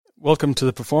Welcome to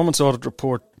the Performance Audit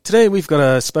Report. Today we've got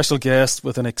a special guest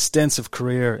with an extensive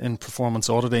career in performance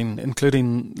auditing,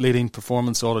 including leading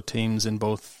performance audit teams in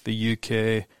both the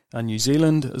UK and New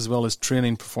Zealand, as well as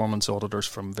training performance auditors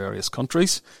from various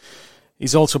countries.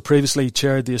 He's also previously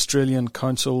chaired the Australian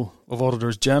Council of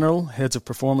Auditors General, heads of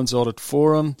Performance Audit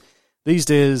Forum. These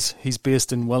days he's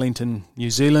based in Wellington, New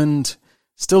Zealand,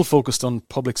 still focused on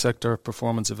public sector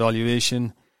performance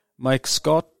evaluation. Mike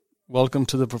Scott, welcome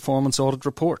to the Performance Audit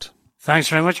Report. Thanks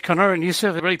very much, Conor, and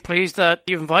Yusuf. I'm really pleased that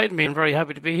you invited me and very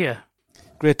happy to be here.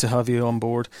 Great to have you on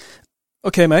board.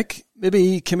 Okay, Mike,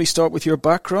 maybe can we start with your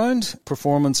background,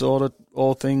 performance audit,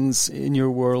 all things in your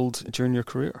world during your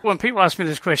career? When people ask me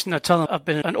this question, I tell them I've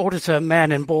been an auditor,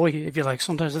 man and boy, if you like.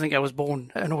 Sometimes I think I was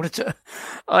born an auditor.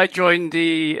 I joined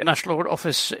the National Audit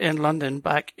Office in London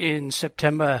back in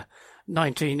September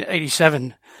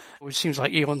 1987. Which seems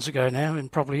like eons ago now,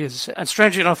 and probably is. And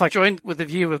strangely enough, I joined with the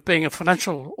view of being a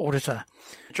financial auditor.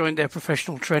 I joined their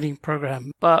professional training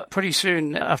program. But pretty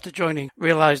soon after joining,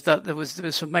 realized that there was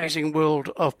this amazing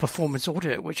world of performance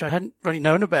audit, which I hadn't really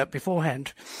known about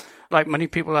beforehand. Like many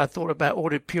people, I thought about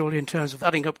audit purely in terms of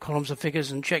adding up columns of figures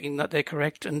and checking that they're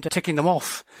correct and ticking them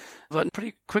off. But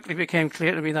pretty quickly became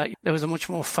clear to me that there was a much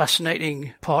more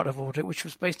fascinating part of audit, which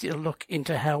was basically a look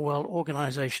into how well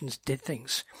organizations did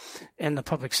things in the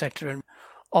public sector and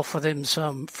offer them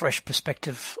some fresh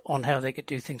perspective on how they could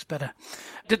do things better.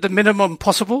 Did the minimum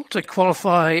possible to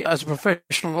qualify as a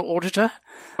professional auditor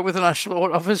with the National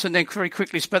Audit Office, and then very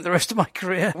quickly spent the rest of my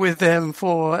career with them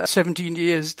for 17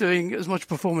 years doing as much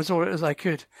performance audit as I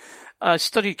could. I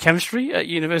studied chemistry at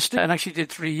university and actually did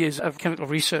 3 years of chemical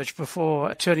research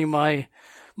before turning my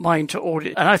mind to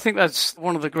audit. And I think that's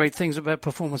one of the great things about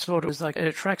performance audit is like it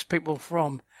attracts people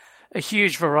from a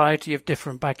huge variety of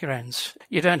different backgrounds.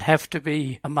 You don't have to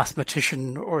be a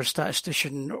mathematician or a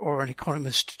statistician or an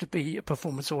economist to be a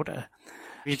performance auditor.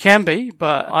 You can be,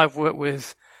 but I've worked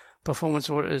with performance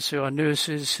auditors who are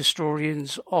nurses,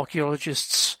 historians,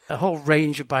 archaeologists, a whole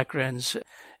range of backgrounds.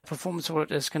 Performance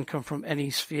auditors can come from any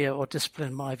sphere or discipline,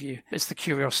 in my view. It's the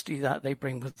curiosity that they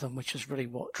bring with them, which is really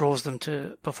what draws them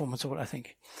to performance audit, I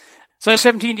think. So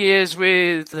 17 years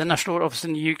with the National Audit Office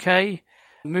in the UK.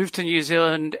 Moved to New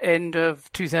Zealand end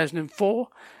of 2004,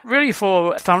 really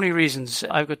for family reasons.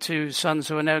 I've got two sons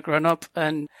who are now grown up,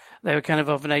 and they were kind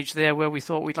of an age there where we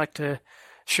thought we'd like to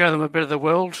show them a bit of the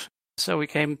world. So we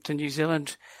came to New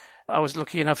Zealand. I was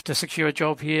lucky enough to secure a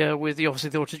job here with the Office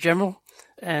of the Auditor General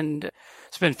and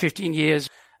spent 15 years,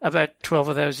 about 12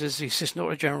 of those as the Assistant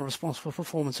Auditor General responsible for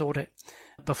performance audit,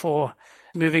 before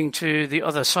moving to the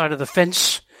other side of the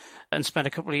fence and spent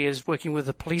a couple of years working with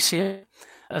the police here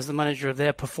as the manager of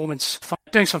their performance,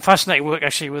 doing some fascinating work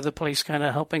actually with the police, kind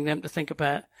of helping them to think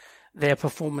about their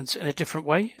performance in a different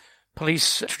way.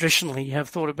 Police traditionally have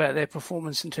thought about their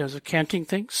performance in terms of counting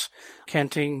things,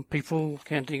 counting people,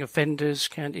 counting offenders,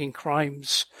 counting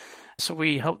crimes. So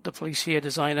we helped the police here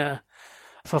design a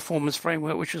performance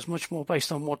framework which was much more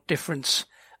based on what difference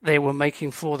they were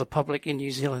making for the public in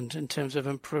New Zealand in terms of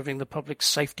improving the public's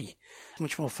safety,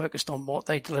 much more focused on what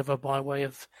they deliver by way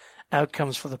of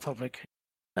outcomes for the public,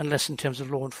 and less in terms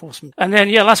of law enforcement. And then,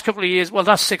 last couple of years,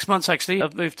 last 6 months actually,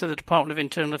 I've moved to the Department of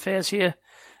Internal Affairs here,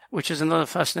 which is another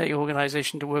fascinating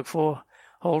organisation to work for.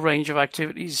 Whole range of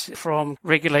activities from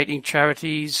regulating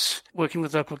charities, working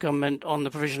with local government on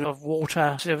the provision of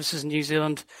water services in New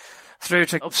Zealand, through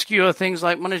to obscure things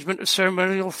like management of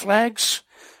ceremonial flags.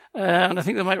 And I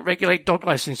think they might regulate dog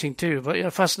licensing too. But a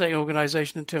fascinating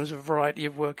organisation in terms of a variety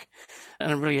of work.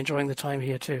 And I'm really enjoying the time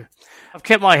here too. I've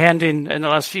kept my hand in the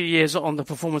last few years on the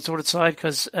performance audit side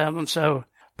because I'm so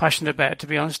passionate about it, to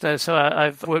be honest. So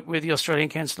I've worked with the Australian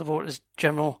Council of Auditors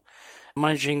General,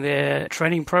 managing their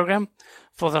training program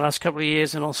for the last couple of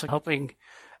years and also helping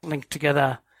link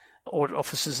together audit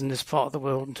officers in this part of the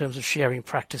world in terms of sharing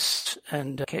practice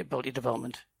and capability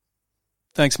development.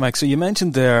 Thanks, Mike. So you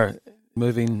mentioned there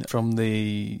moving from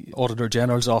the Auditor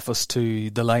General's office to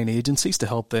the line agencies to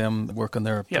help them work on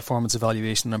their performance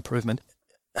evaluation and improvement.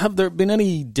 Have there been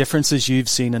any differences you've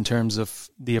seen in terms of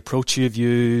the approach you've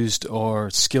used or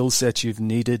skill sets you've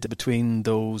needed between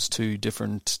those two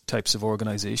different types of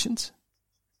organisations?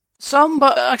 Some,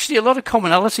 but actually a lot of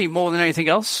commonality more than anything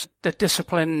else. The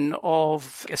discipline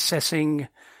of assessing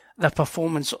the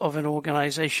performance of an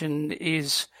organisation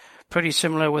is pretty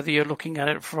similar whether you're looking at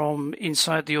it from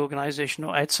inside the organisation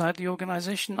or outside the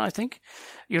organisation, I think.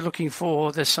 You're looking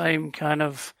for the same kind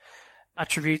of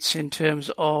attributes in terms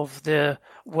of the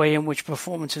way in which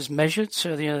performance is measured.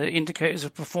 So the indicators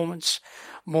of performance,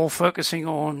 more focusing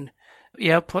on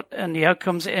the output and the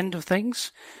outcomes end of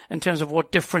things in terms of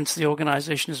what difference the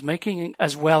organization is making,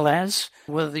 as well as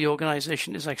whether the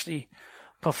organization is actually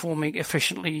performing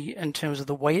efficiently in terms of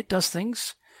the way it does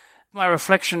things. My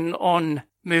reflection on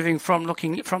moving from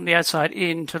looking from the outside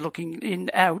in to looking in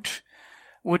out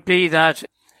would be that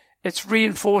it's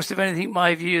reinforced, if anything,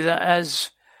 my view that as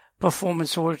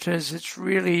performance auditors, it's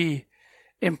really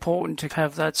important to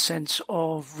have that sense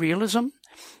of realism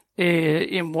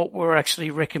in what we're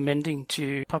actually recommending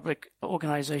to public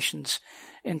organizations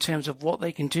in terms of what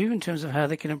they can do, in terms of how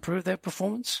they can improve their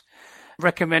performance.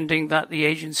 Recommending that the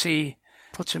agency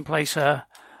puts in place a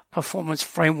performance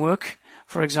framework,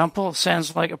 for example,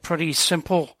 sounds like a pretty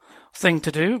simple thing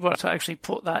to do, but to actually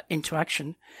put that into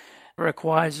action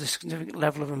requires a significant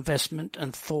level of investment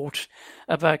and thought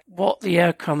about what the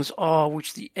outcomes are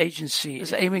which the agency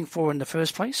is aiming for in the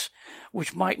first place,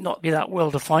 which might not be that well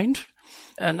defined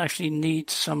and actually need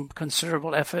some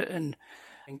considerable effort and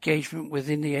engagement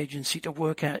within the agency to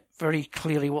work out very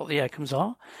clearly what the outcomes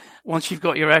are. Once you've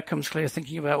got your outcomes clear,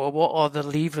 thinking about, well, what are the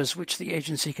levers which the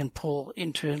agency can pull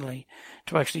internally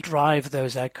to actually drive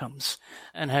those outcomes?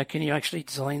 And how can you actually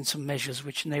design some measures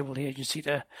which enable the agency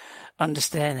to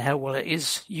understand how well it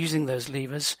is using those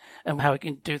levers and how it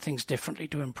can do things differently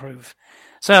to improve?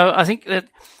 So I think that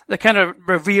the kind of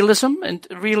realism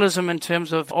in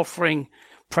terms of offering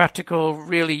practical,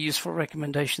 really useful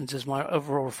recommendations is my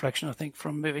overall reflection, I think,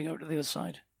 from moving over to the other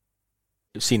side.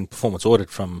 We've seen performance audit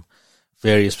from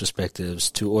various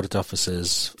perspectives to audit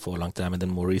officers for a long time, and then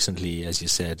more recently, as you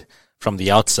said, from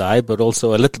the outside, but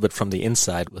also a little bit from the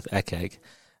inside with ACAG.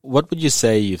 What would you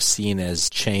say you've seen as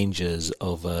changes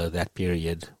over that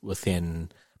period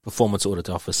within performance audit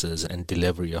officers and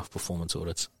delivery of performance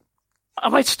audits? I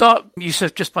might start,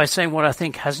 Yusuf, just by saying what I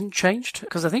think hasn't changed,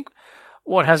 because I think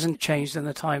what hasn't changed in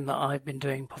the time that I've been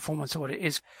doing performance audit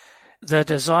is the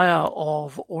desire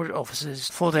of audit officers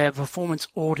for their performance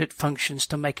audit functions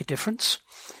to make a difference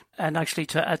and actually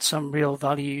to add some real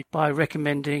value by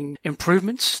recommending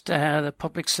improvements to how the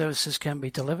public services can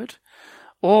be delivered,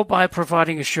 or by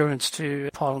providing assurance to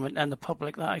Parliament and the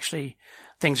public that actually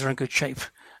things are in good shape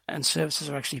and services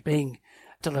are actually being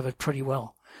delivered pretty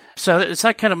well. So it's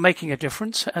that kind of making a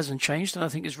difference hasn't changed, and I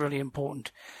think is really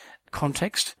important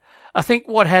context. I think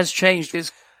what has changed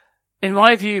is, in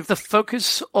my view, the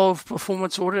focus of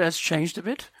performance audit has changed a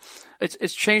bit.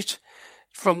 It's changed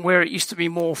from where it used to be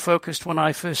more focused when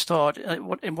I first started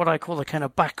in what I call the kind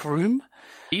of back room.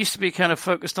 It used to be kind of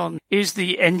focused on, is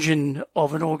the engine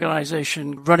of an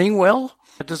organization running well?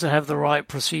 Does it have the right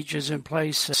procedures in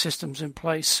place, systems in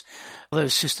place? Are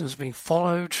those systems being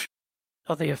followed?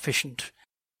 Are they efficient?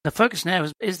 The focus now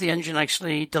is the engine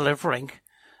actually delivering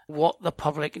what the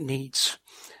public needs?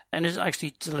 And is it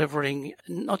actually delivering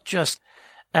not just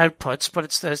outputs, but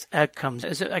it's those outcomes?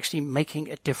 Is it actually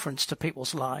making a difference to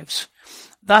people's lives?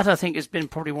 That, I think, has been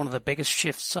probably one of the biggest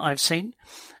shifts I've seen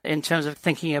in terms of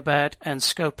thinking about and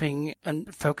scoping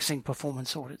and focusing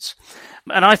performance audits.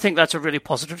 And I think that's a really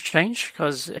positive change,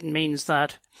 because it means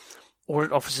that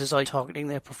audit officers are targeting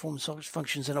their performance audit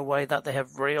functions in a way that they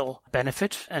have real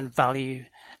benefit and value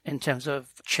in terms of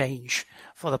change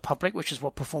for the public, which is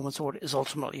what performance audit is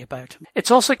ultimately about.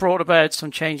 It's also brought about some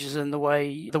changes in the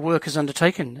way the work is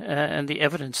undertaken and the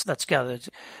evidence that's gathered.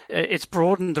 It's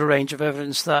broadened the range of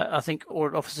evidence that I think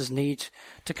audit officers need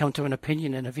to come to an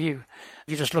opinion and a view.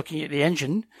 If you're just looking at the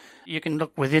engine, you can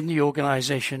look within the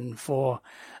organization for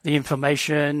the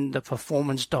information, the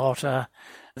performance data,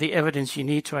 the evidence you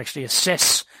need to actually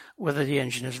assess whether the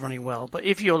engine is running well. But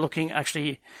if you're looking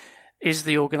actually, is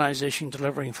the organization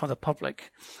delivering for the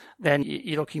public, then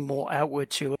you're looking more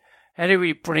outward to how do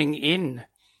we bring in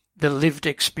the lived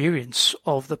experience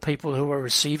of the people who are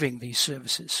receiving these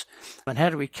services, and how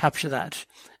do we capture that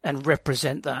and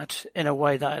represent that in a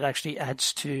way that it actually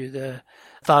adds to the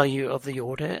value of the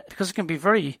audit, because it can be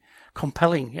very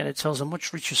compelling and it tells a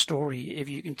much richer story if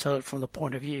you can tell it from the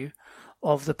point of view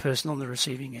of the person on the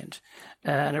receiving end.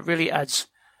 And it really adds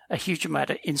a huge amount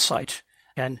of insight,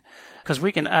 and because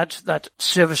we can add that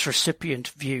service recipient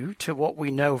view to what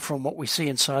we know from what we see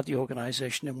inside the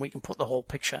organization, and we can put the whole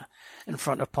picture in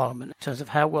front of Parliament in terms of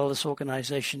how well this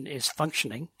organization is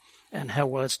functioning and how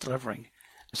well it's delivering.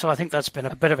 So I think that's been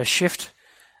a bit of a shift.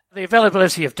 The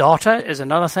availability of data is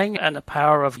another thing, and the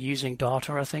power of using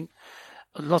data, I think.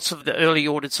 Lots of the early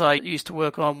audits I used to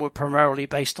work on were primarily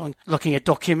based on looking at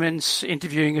documents,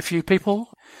 interviewing a few people,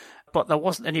 but there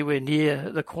wasn't anywhere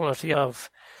near the quality of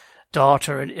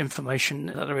data and information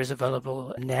that there is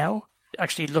available now.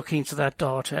 Actually looking to that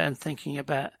data and thinking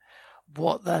about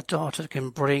what that data can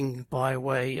bring by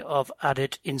way of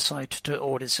added insight to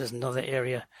audits is another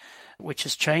area which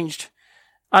has changed.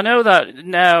 I know that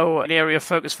now an area of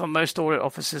focus for most audit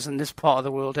officers in this part of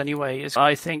the world anyway is,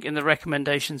 I think, in the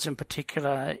recommendations in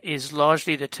particular, is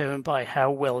largely determined by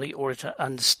how well the auditor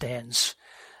understands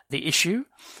the issue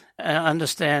and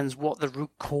understands what the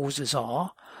root causes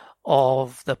are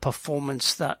of the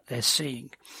performance that they're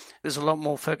seeing. There's a lot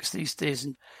more focus these days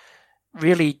in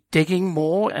really digging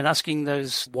more and asking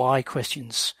those why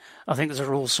questions. I think there's a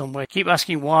rule somewhere. Keep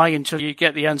asking why until you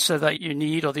get the answer that you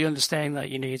need or the understanding that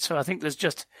you need. So I think there's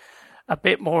just a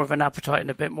bit more of an appetite and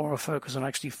a bit more of a focus on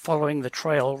actually following the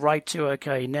trail right to,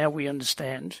 okay, now we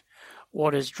understand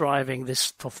what is driving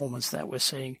this performance that we're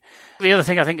seeing. The other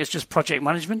thing I think is just project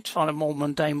management on a more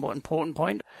mundane but important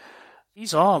point.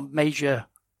 These are major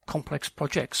complex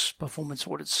projects, performance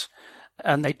audits,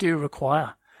 and they do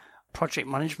require project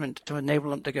management to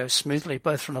enable them to go smoothly,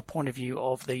 both from the point of view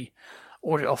of the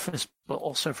audit office, but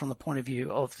also from the point of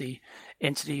view of the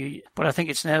entity. But I think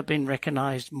it's now been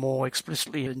recognized more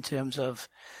explicitly in terms of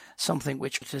something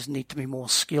which auditors need to be more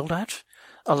skilled at,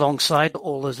 alongside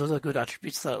all those other good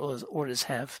attributes that auditors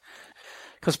have.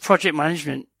 Because project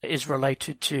management is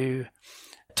related to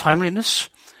timeliness,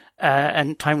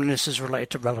 and timeliness is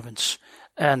related to relevance.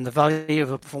 And the value of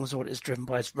a performance audit is driven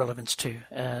by its relevance too.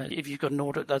 If you've got an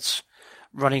audit that's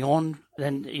running on,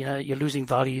 then you're losing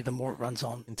value the more it runs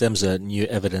on. In terms of new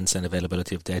evidence and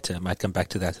availability of data, I might come back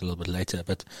to that a little bit later,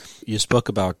 but you spoke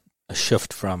about a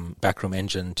shift from backroom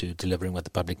engine to delivering what the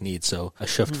public needs. So a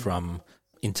shift from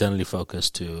internally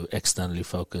focused to externally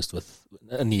focused with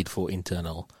a need for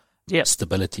internal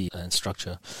stability and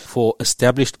structure. For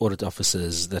established audit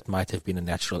officers, that might have been a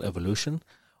natural evolution.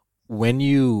 When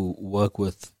you work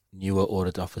with newer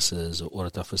audit officers or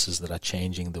audit officers that are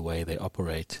changing the way they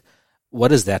operate, what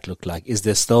does that look like? Is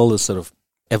there still a sort of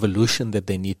evolution that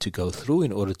they need to go through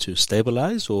in order to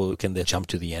stabilize, or can they jump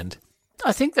to the end?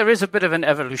 I think there is a bit of an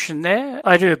evolution there.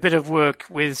 I do a bit of work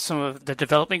with some of the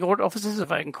developing audit officers,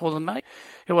 if I can call them that,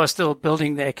 who are still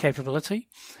building their capability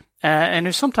and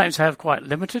who sometimes have quite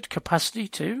limited capacity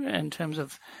too in terms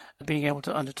of being able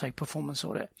to undertake performance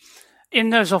audit. In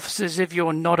those offices, if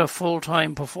you're not a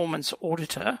full-time performance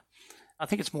auditor, I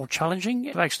think it's more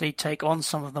challenging to actually take on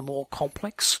some of the more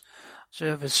complex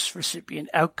service recipient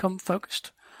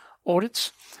outcome-focused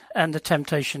audits. And the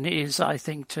temptation is, I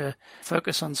think, to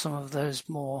focus on some of those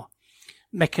more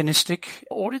mechanistic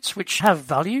audits, which have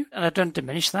value, and I don't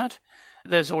diminish that.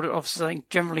 Those audit officers, I think,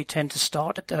 generally tend to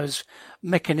start at those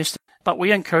mechanistic, but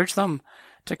we encourage them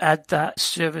to add that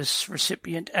service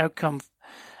recipient outcome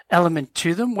element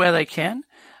to them where they can,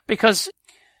 because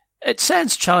it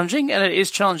sounds challenging, and it is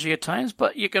challenging at times,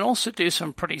 but you can also do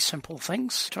some pretty simple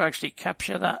things to actually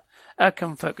capture that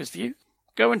outcome-focused view.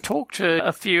 Go and talk to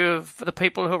a few of the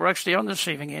people who are actually on the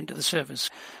receiving end of the service.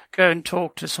 Go and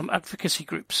talk to some advocacy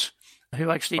groups who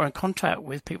actually are in contact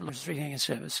with people who are receiving end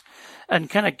service and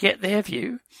kind of get their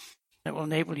view. It will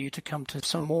enable you to come to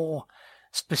some more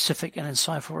specific and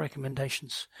insightful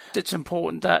recommendations. It's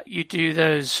important that you do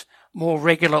those more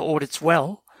regular audits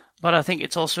well, but I think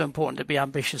it's also important to be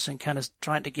ambitious and kind of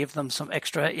trying to give them some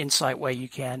extra insight where you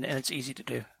can, and it's easy to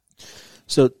do.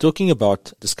 So talking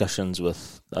about discussions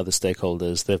with other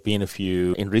stakeholders, there have been a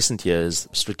few in recent years,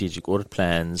 strategic audit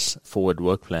plans, forward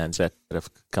work plans that have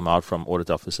come out from audit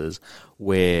officers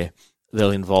where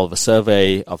they'll involve a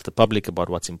survey of the public about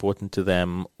what's important to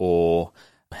them, or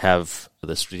have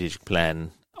the strategic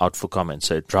plan out for comment.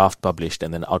 So draft published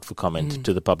and then out for comment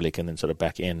to the public and then sort of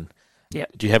back in. Yeah.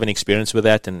 Do you have any experience with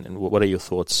that, and what are your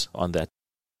thoughts on that?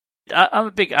 I'm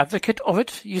a big advocate of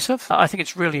it, Yusuf. I think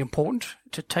it's really important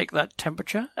to take that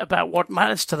temperature about what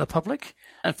matters to the public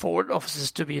and for audit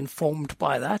officers to be informed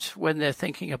by that when they're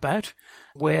thinking about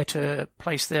where to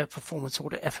place their performance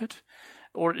audit effort.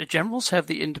 Auditor generals have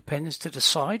the independence to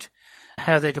decide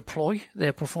how they deploy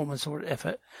their performance audit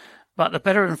effort. But the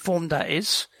better informed that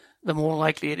is, the more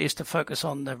likely it is to focus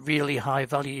on the really high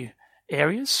value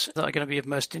areas that are going to be of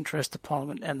most interest to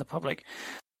Parliament and the public.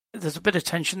 There's a bit of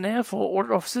tension there for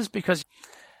audit officers because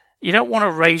you don't want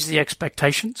to raise the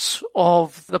expectations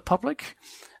of the public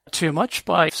too much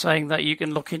by saying that you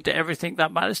can look into everything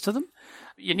that matters to them.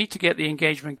 You need to get the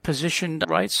engagement positioned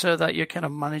right so that you're kind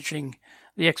of managing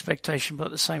the expectation, but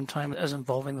at the same time as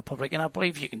involving the public. And I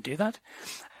believe you can do that.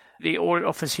 The audit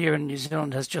office here in New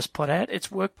Zealand has just put out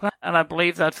its work plan, and I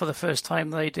believe that for the first time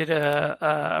they did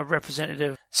a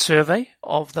representative survey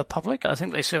of the public. I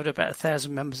think they surveyed about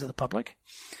 1,000 members of the public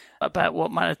about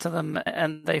what mattered to them,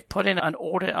 and they've put in an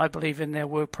audit, I believe, in their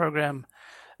work program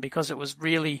because it was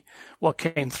really what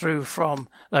came through from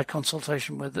that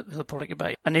consultation with the public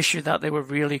about an issue that they were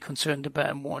really concerned about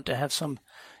and wanted to have some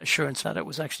assurance that it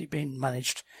was actually being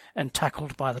managed and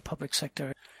tackled by the public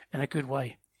sector in a good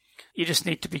way. You just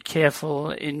need to be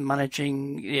careful in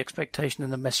managing the expectation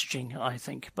and the messaging, I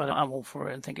think. But I'm all for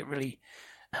it and think it really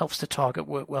helps the target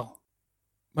work well.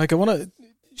 Mike, I want to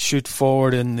shoot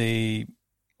forward in the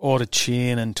audit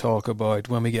chain and talk about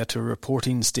when we get to a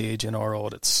reporting stage in our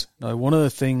audits. Now, one of the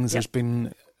things there's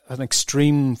been an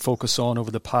extreme focus on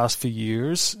over the past few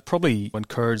years, probably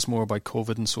encouraged more by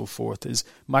COVID and so forth, is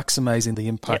maximising the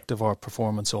impact of our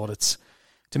performance audits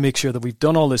to make sure that we've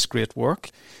done all this great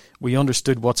work, we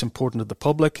understood what's important to the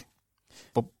public,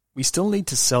 but we still need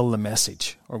to sell the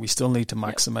message, or we still need to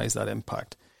maximise that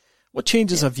impact. What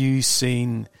changes have you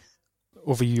seen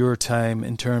over your time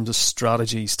in terms of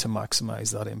strategies to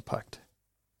maximise that impact?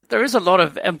 There is a lot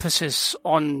of emphasis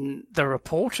on the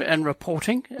report and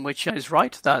reporting, which is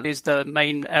right. That is the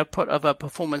main output of a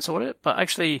performance audit. But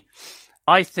actually,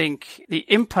 I think the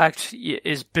impact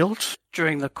is built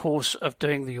during the course of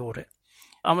doing the audit.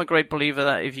 I'm a great believer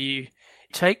that if you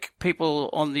take people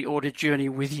on the audit journey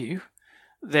with you,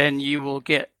 then you will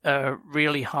get a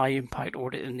really high impact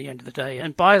audit in the end of the day.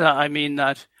 And by that, I mean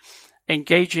that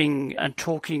engaging and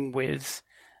talking with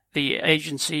the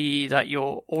agency that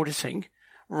you're auditing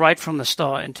right from the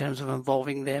start in terms of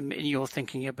involving them in your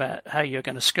thinking about how you're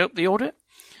going to scope the audit,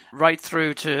 right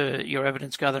through to your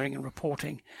evidence gathering and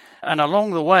reporting. And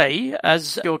along the way,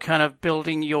 as you're kind of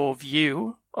building your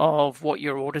view of what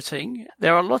you're auditing,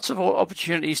 there are lots of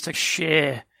opportunities to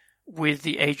share with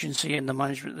the agency and the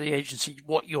management of the agency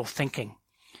what you're thinking.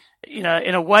 You know,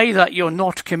 in a way that you're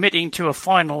not committing to a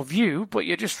final view, but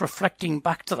you're just reflecting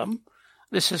back to them.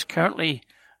 This is currently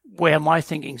where my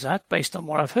thinking's at based on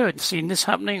what I've heard. Seen this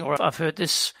happening, or I've heard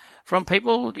this from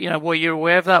people. You know, were you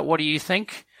aware of that? What do you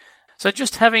think? So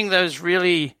just having those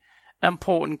really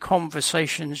important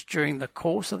conversations during the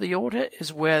course of the audit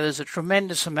is where there's a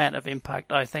tremendous amount of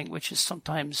impact, I think, which is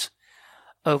sometimes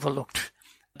overlooked,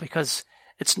 because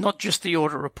it's not just the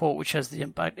audit report which has the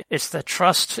impact. It's the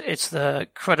trust, it's the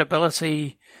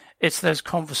credibility, it's those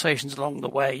conversations along the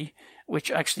way, which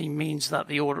actually means that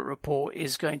the audit report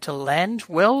is going to land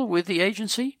well with the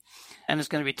agency and is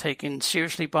going to be taken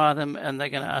seriously by them, and they're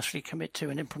going to actually commit to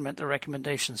and implement the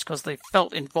recommendations because they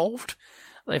felt involved,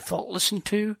 they felt listened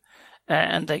to,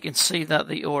 and they can see that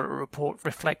the audit report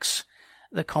reflects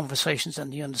the conversations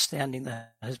and the understanding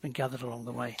that has been gathered along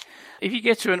the way. If you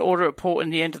get to an audit report in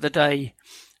the end of the day,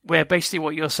 where basically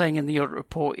what you're saying in the audit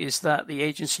report is that the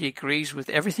agency agrees with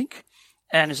everything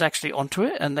and is actually onto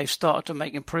it and they've started to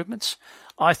make improvements,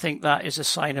 I think that is a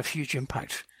sign of huge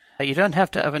impact. You don't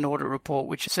have to have an audit report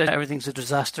which says everything's a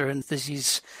disaster and there's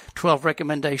these 12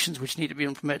 recommendations which need to be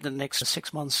implemented in the next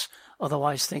 6 months,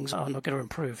 otherwise things are not going to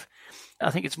improve.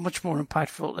 I think it's much more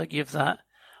impactful to give that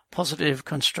positive,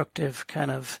 constructive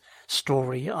kind of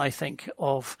story, I think,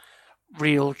 of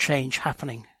real change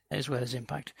happening as well as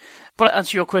impact. But to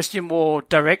answer your question more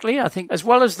directly, I think as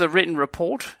well as the written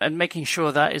report and making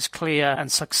sure that is clear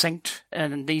and succinct,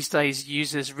 and these days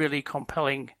uses really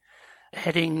compelling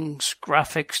headings,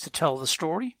 graphics to tell the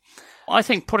story, I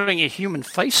think putting a human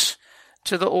face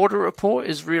to the audit report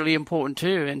is really important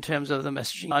too in terms of the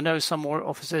messaging. I know some audit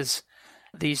offices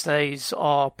these days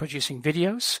are producing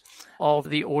videos of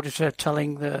the auditor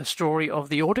telling the story of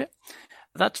the audit.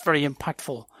 That's very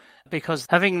impactful because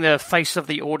having the face of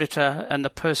the auditor and the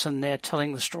person there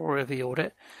telling the story of the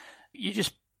audit, you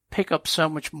just pick up so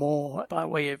much more by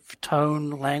way of tone,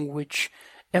 language,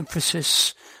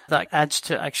 emphasis that adds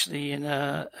to actually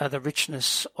the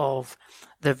richness of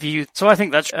the view. So I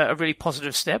think that's a really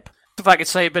positive step. If I could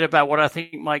say a bit about what I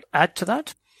think might add to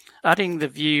that, adding the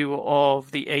view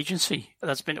of the agency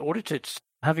that's been audited,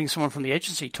 having someone from the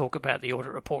agency talk about the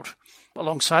audit report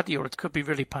alongside the audit could be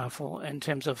really powerful in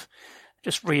terms of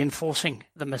just reinforcing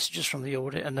the messages from the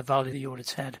audit and the value the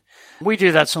audit's had. We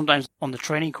do that sometimes on the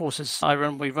training courses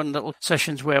we run little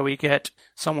sessions where we get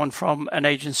someone from an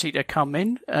agency to come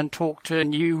in and talk to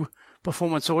new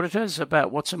performance auditors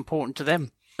about what's important to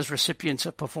them as recipients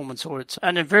of performance audits.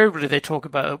 And invariably they talk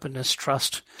about openness,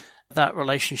 trust, that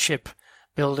relationship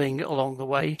building along the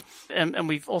way. And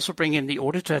we've also bring in the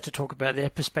auditor to talk about their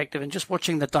perspective, and just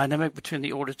watching the dynamic between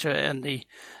the auditor and the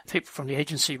people from the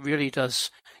agency really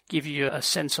does give you a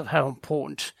sense of how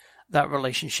important that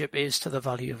relationship is to the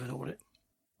value of an audit.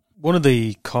 One of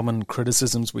the common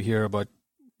criticisms we hear about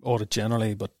audit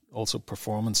generally, but also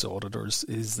performance auditors,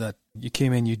 is that you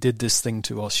came in, you did this thing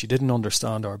to us, you didn't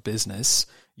understand our business,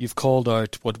 you've called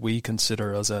out what we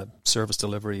consider as a service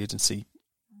delivery agency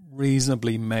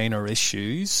reasonably minor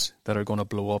issues that are going to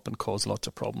blow up and cause lots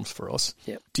of problems for us.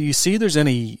 Yep. Do you see there's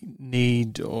any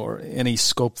need or any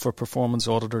scope for performance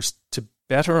auditors to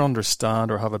better understand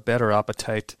or have a better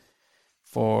appetite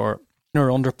for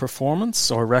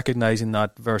underperformance, or recognizing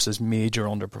that versus major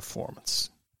underperformance?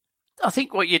 I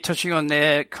think what you're touching on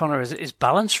there, Connor, is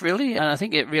balance, really. And I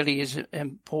think it really is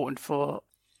important for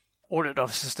audit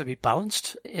officers to be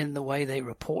balanced in the way they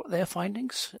report their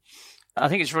findings. I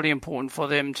think it's really important for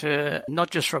them to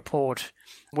not just report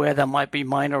where there might be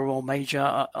minor or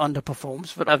major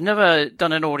underperforms, but I've never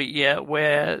done an audit yet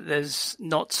where there's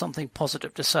not something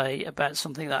positive to say about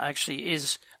something that actually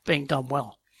is being done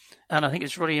well. And I think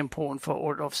it's really important for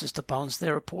audit officers to balance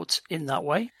their reports in that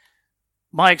way.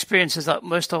 My experience is that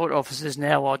most audit officers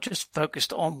now are just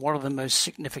focused on what are the most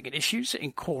significant issues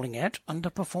in calling out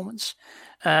underperformance.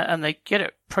 And they get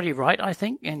it pretty right, I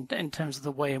think, in terms of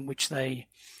the way in which they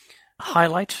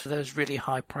highlight those really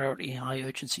high priority, high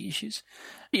urgency issues.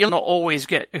 You'll not always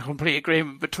get a complete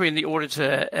agreement between the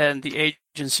auditor and the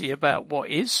agency about what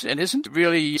is and isn't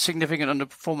really significant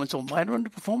underperformance or minor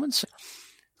underperformance.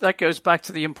 That goes back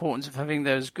to the importance of having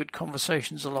those good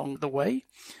conversations along the way,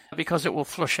 because it will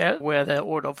flush out where the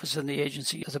audit office and the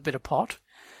agency is a bit apart,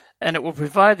 and it will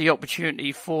provide the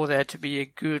opportunity for there to be a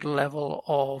good level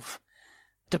of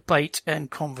debate and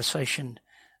conversation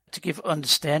to give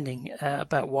understanding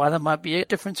about why there might be a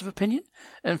difference of opinion,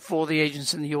 and for the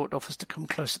agency and the audit office to come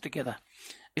closer together.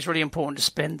 It's really important to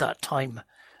spend that time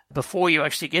before you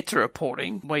actually get to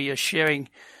reporting, where you're sharing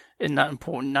in that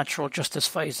important natural justice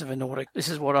phase of an audit. This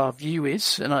is what our view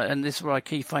is, and this is what our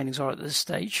key findings are at this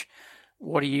stage.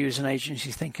 What do you as an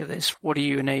agency think of this? What do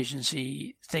you an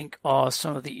agency think are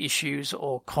some of the issues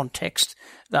or context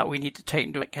that we need to take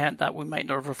into account that we might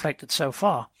not have reflected so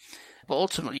far? But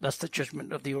ultimately, that's the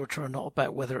judgment of the auditor, and not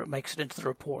about whether it makes it into the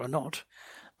report or not.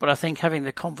 But I think having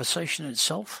the conversation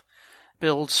itself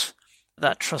builds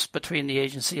that trust between the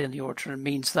agency and the auditor, and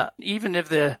means that even if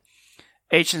the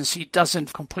agency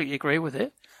doesn't completely agree with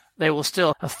it, they will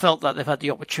still have felt that they've had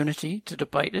the opportunity to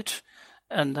debate it,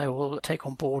 and they will take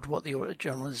on board what the Auditor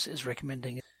General is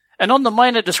recommending. And on the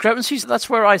minor discrepancies, that's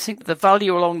where I think the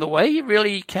value along the way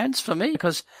really counts for me,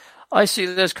 because I see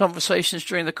those conversations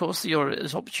during the course of the audit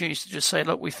as opportunities to just say,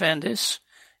 look, we found this.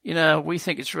 We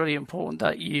think it's really important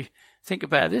that you think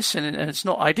about this, and it's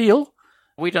not ideal.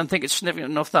 We don't think it's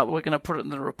significant enough that we're going to put it in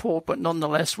the report, but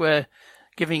nonetheless, we're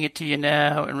giving it to you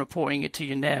now and reporting it to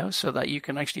you now so that you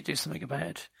can actually do something about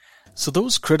it. So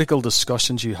those critical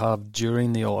discussions you have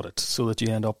during the audit, so that you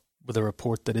end up with a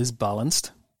report that is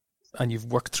balanced, and you've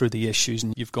worked through the issues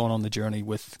and you've gone on the journey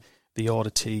with the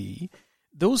auditee,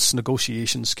 those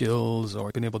negotiation skills,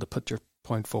 or being able to put your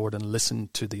point forward and listen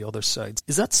to the other side,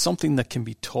 is that something that can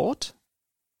be taught?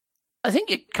 I think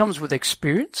it comes with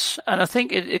experience, and I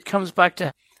think it comes back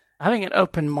to having an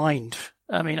open mind.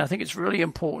 I mean, I think it's really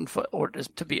important for auditors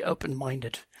to be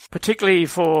open-minded, particularly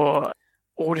for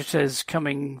auditors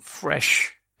coming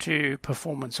fresh to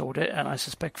performance audit, and I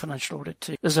suspect financial audit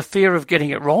too. There's a fear of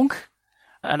getting it wrong,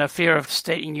 and a fear of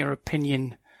stating your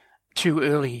opinion too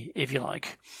early, if you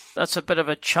like. That's a bit of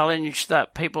a challenge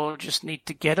that people just need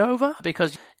to get over,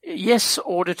 because yes,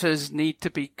 auditors need to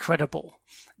be credible.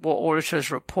 What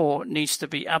auditors report needs to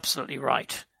be absolutely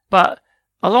right. But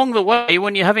along the way,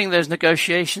 when you're having those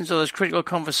negotiations or those critical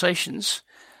conversations,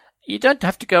 you don't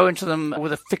have to go into them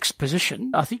with a fixed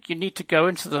position. I think you need to go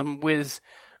into them with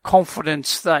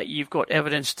confidence that you've got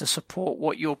evidence to support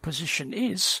what your position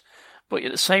is. But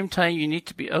at the same time, you need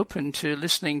to be open to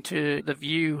listening to the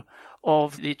view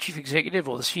of the chief executive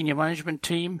or the senior management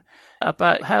team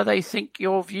about how they think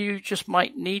your view just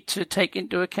might need to take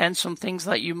into account some things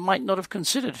that you might not have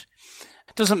considered.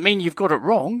 It doesn't mean you've got it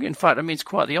wrong. In fact, it means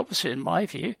quite the opposite in my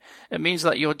view. It means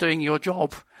that you're doing your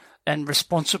job and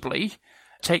responsibly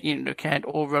taking into account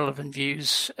all relevant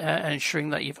views and ensuring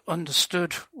that you've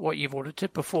understood what you've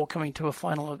audited before coming to a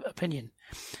final opinion.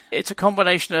 It's a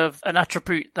combination of an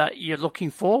attribute that you're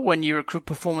looking for when you recruit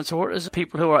performance auditors,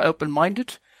 people who are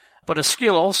open-minded, but a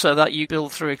skill also that you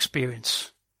build through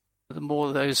experience. The more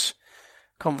of those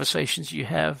conversations you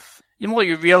have, the more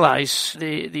you realize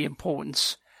the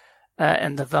importance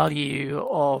and the value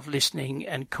of listening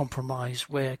and compromise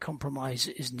where compromise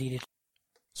is needed.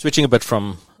 Switching a bit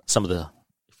from some of the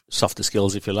softer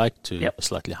skills, if you like, to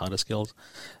slightly harder skills.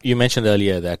 You mentioned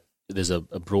earlier that there's a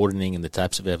broadening in the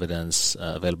types of evidence,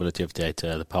 availability of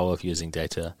data, the power of using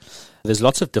data. There's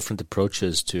lots of different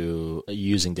approaches to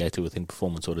using data within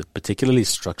performance audit, particularly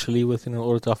structurally within an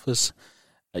audit office.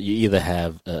 You either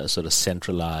have a sort of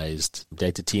centralized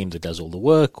data team that does all the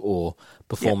work, or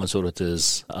performance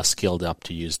auditors are skilled up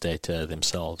to use data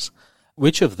themselves.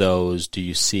 Which of those do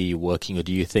you see working, or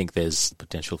do you think there's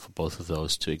potential for both of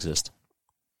those to exist?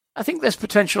 I think there's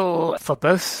potential for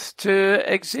both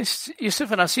to exist,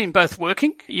 Yusuf, and I've seen both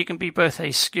working. You can be both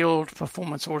a skilled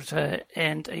performance auditor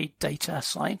and a data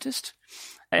scientist.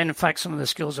 And in fact, some of the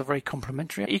skills are very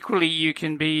complementary. Equally, you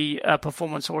can be a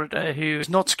performance auditor who is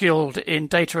not skilled in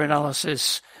data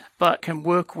analysis, but can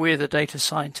work with a data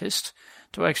scientist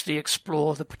to actually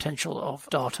explore the potential of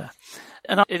data.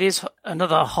 And it is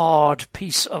another hard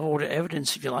piece of audit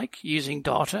evidence, if you like, using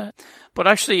data. But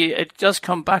actually, it does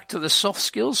come back to the soft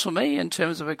skills for me in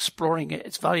terms of exploring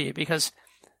its value, because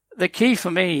the key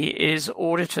for me is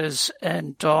auditors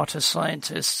and data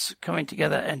scientists coming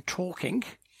together and talking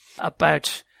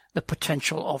about the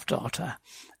potential of data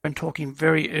and talking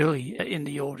very early in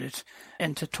the audit,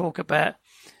 and to talk about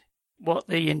what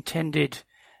the intended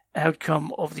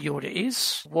outcome of the audit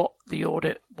is, what the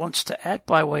audit wants to add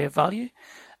by way of value,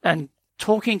 and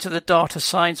talking to the data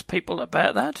science people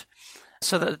about that,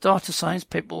 so that the data science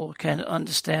people can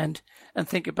understand and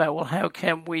think about, well, how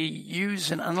can we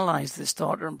use and analyze this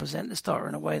data and present this data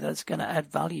in a way that's going to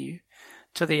add value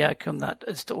to the outcome that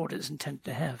the audit is intended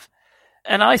to have.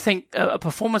 And I think a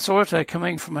performance auditor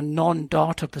coming from a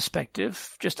non-data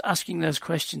perspective, just asking those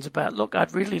questions about, look,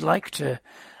 I'd really like to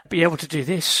be able to do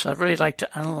this. I'd really like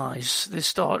to analyze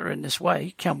this data in this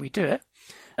way. Can we do it?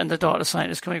 And the data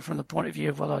scientist coming from the point of view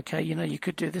of, well, okay, you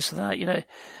could do this or that.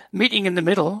 Meeting in the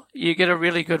middle, you get a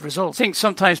really good result. I think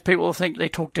sometimes people think they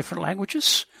talk different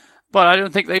languages, but I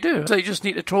don't think they do. They just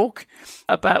need to talk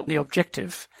about the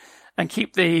objective and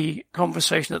keep the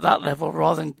conversation at that level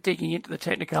rather than digging into the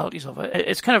technicalities of it.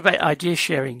 It's kind of about idea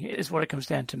sharing is what it comes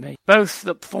down to me. Both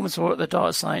the performance audit, the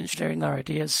data science sharing their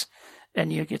ideas,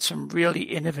 and you get some really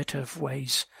innovative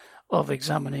ways of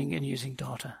examining and using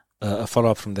data. A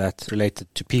follow-up from that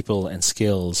related to people and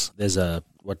skills. There's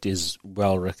what is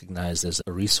well recognized as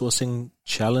a resourcing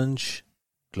challenge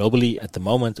globally at the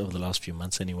moment, over the last few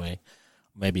months anyway,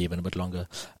 maybe even a bit longer.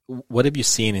 What have you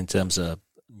seen in terms of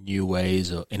new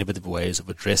ways or innovative ways of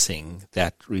addressing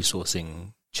that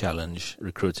resourcing challenge,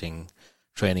 recruiting,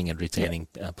 training and retaining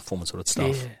performance audit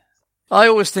staff? Yeah. I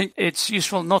always think it's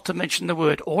useful not to mention the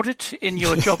word audit in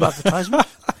your job advertisement.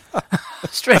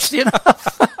 Strangely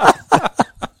enough.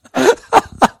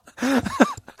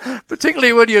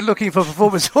 Particularly when you're looking for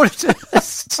performance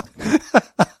auditors.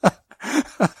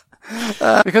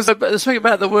 Because there's something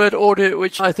about the word audit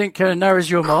which I think narrows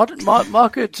your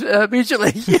market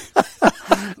immediately.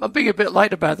 I'm being a bit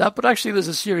light about that, but actually there's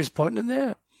a serious point in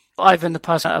there. I've in the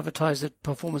past advertised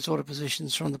performance audit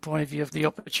positions from the point of view of the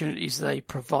opportunities they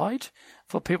provide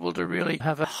for people to really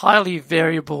have a highly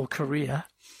variable career,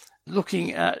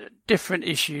 looking at different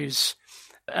issues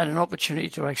and an opportunity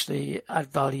to actually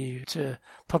add value to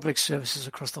public services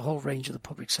across the whole range of the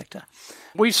public sector.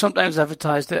 We've sometimes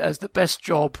advertised it as the best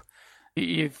job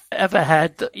you've ever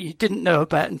had that you didn't know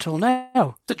about until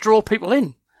now, to draw people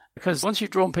in. Because once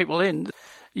you've drawn people in,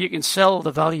 you can sell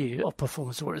the value of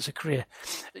performance audit as a career.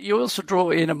 You also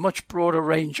draw in a much broader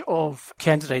range of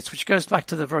candidates, which goes back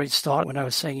to the very start when I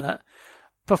was saying that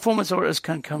performance auditors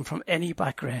can come from any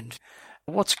background.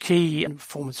 What's key in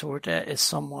performance auditor is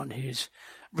someone who's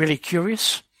really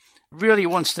curious, really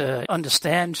wants to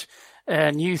understand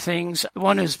new things.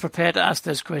 One who's prepared to ask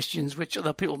those questions which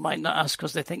other people might not ask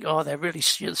because they think, oh, they're really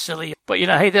silly. But,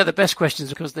 hey, they're the best questions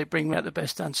because they bring out the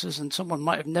best answers, and someone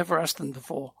might have never asked them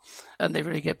before, and they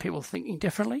really get people thinking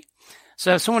differently.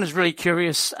 So someone who's really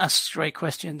curious, asks great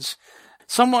questions.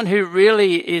 Someone who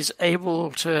really is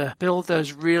able to build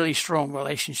those really strong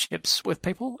relationships with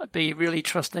people, be really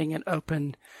trusting and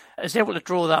open, is able to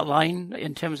draw that line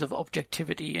in terms of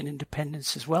objectivity and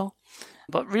independence as well.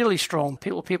 But really strong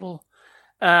people.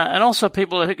 And also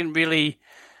people who can really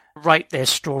write their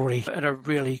story in a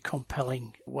really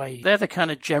compelling way. They're the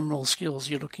kind of general skills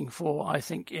you're looking for, I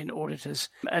think, in auditors.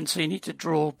 And so you need to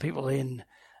draw people in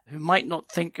who might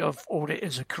not think of audit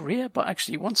as a career, but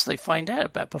actually once they find out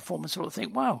about performance audit,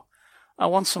 think, wow, I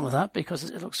want some of that because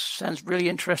it sounds really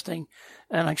interesting.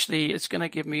 And actually it's going to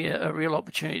give me a real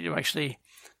opportunity to actually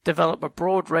develop a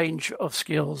broad range of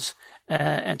skills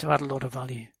and to add a lot of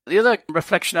value. The other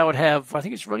reflection I would have, I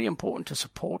think it's really important to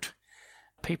support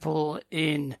people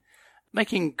in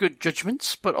making good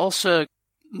judgments, but also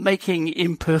making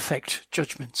imperfect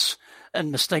judgments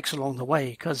and mistakes along the way,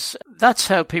 because that's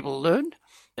how people learn.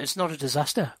 It's not a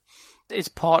disaster. It's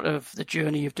part of the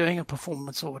journey of doing a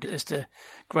performance audit, is to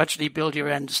gradually build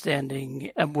your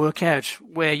understanding and work out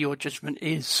where your judgment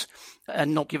is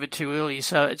and not give it too early.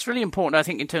 So it's really important, I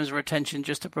think, in terms of retention,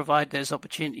 just to provide those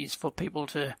opportunities for people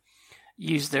to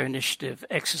use their initiative,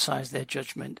 exercise their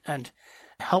judgment, and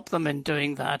help them in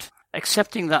doing that,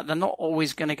 accepting that they're not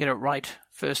always going to get it right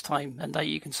first time, and that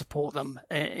you can support them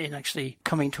in actually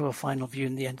coming to a final view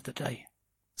in the end of the day.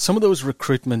 Some of those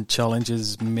recruitment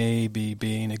challenges may be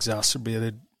being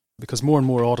exacerbated because more and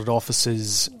more audit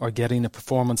offices are getting a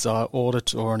performance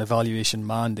audit or an evaluation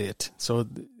mandate. So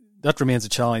that remains a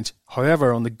challenge.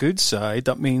 However, on the good side,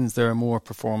 that means there are more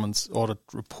performance audit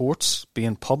reports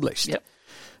being published. Yep.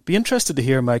 Be interested to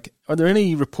hear, Mike, are there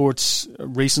any reports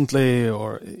recently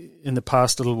or in the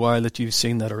past little while that you've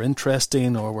seen that are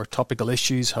interesting or where topical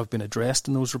issues have been addressed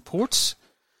in those reports?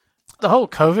 The whole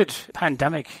COVID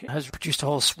pandemic has produced a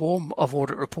whole swarm of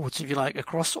audit reports, if you like,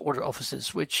 across audit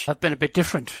offices, which have been a bit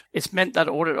different. It's meant that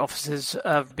audit offices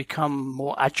have become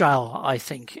more agile, I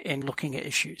think, in looking at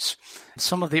issues.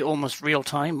 Some of the almost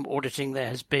real-time auditing there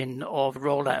has been of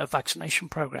rollout of vaccination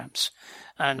programs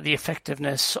and the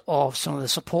effectiveness of some of the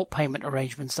support payment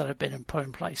arrangements that have been put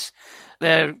in place.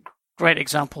 They're great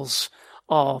examples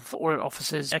of audit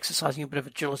offices exercising a bit of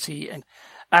agility and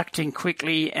acting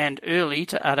quickly and early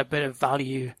to add a bit of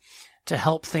value to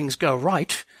help things go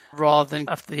right, rather than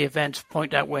after the event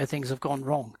point out where things have gone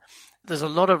wrong. There's a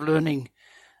lot of learning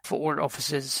for audit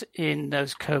offices in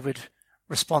those COVID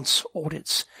response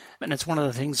audits, and it's one of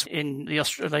the things in the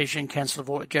Australasian Council of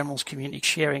Audit Generals community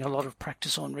sharing a lot of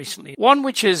practice on recently. One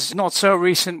which is not so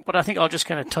recent, but I think I'll just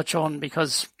kind of touch on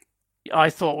because I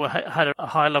thought had a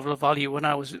high level of value when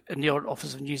I was in the audit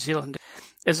office of New Zealand.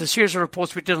 There's a series of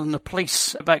reports we did on the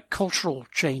police about cultural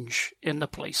change in the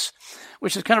police,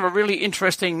 which is kind of a really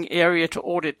interesting area to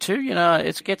audit too. You know,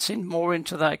 it gets in more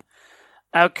into that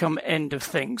outcome end of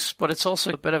things, but it's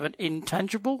also a bit of an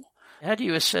intangible. How do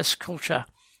you assess culture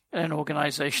in an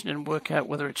organisation and work out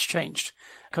whether it's changed?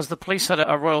 Because the police had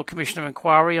a Royal Commission of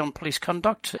Inquiry on police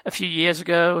conduct a few years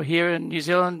ago here in New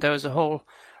Zealand. There was a whole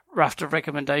raft of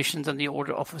recommendations, and the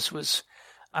audit office was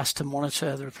asked to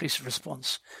monitor the police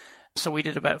response. So we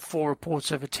did about 4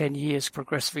 reports over 10 years,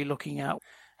 progressively looking at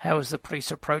how is the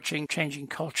police approaching changing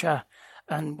culture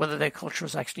and whether their culture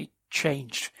has actually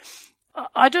changed.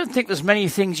 I don't think there's many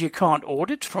things you can't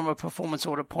audit from a performance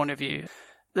audit point of view.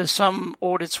 There's some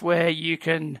audits where you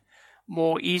can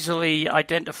more easily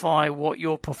identify what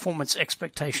your performance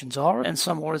expectations are, and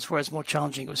some audits where it's more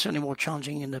challenging. It was certainly more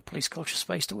challenging in the police culture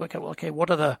space to work out, well, okay, what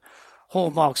are the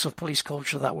hallmarks of police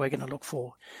culture that we're going to look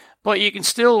for? But you can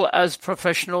still, as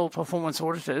professional performance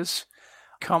auditors,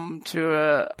 come to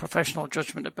a professional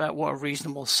judgment about what a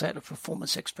reasonable set of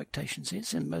performance expectations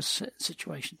is in most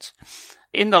situations.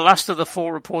 In the last of the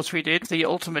 4 reports we did, the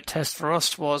ultimate test for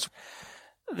us was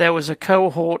there was a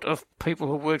cohort of people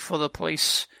who worked for the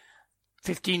police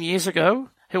 15 years ago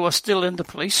who are still in the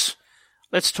police.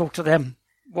 Let's talk to them.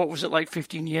 What was it like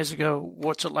 15 years ago?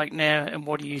 What's it like now? And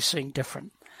what are you seeing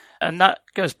different? And that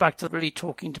goes back to really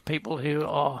talking to people who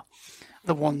are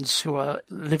the ones who are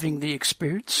living the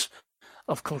experience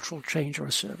of cultural change or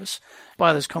a service.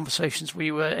 By those conversations,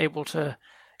 we were able to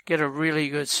get a really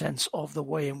good sense of the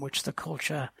way in which the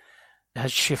culture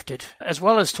has shifted, as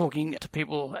well as talking to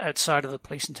people outside of the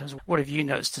police in terms of what have you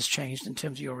noticed has changed in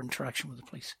terms of your interaction with the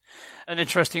police. An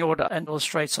interesting audit and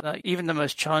illustrates that even the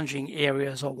most challenging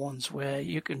areas are ones where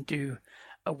you can do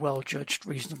a well-judged,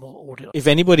 reasonable audit. If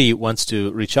anybody wants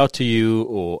to reach out to you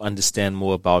or understand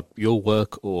more about your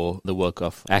work or the work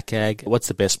of ACAG, what's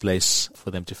the best place for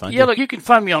them to find you? Yeah, look, you can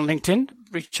find me on LinkedIn.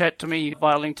 Reach out to me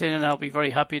via LinkedIn and I'll be very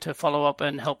happy to follow up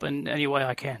and help in any way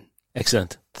I can.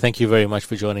 Excellent. Thank you very much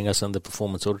for joining us on the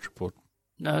Performance Audit Report.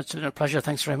 No, it's been a pleasure.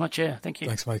 Thanks very much. Yeah, thank you.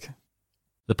 Thanks, Mike.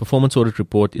 The Performance Audit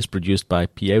Report is produced by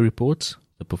PA Reports,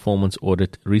 the Performance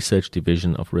Audit Research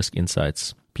Division of Risk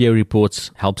Insights. PA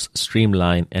Reports helps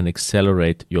streamline and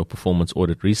accelerate your performance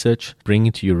audit research,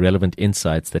 bringing to you relevant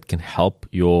insights that can help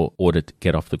your audit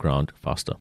get off the ground faster.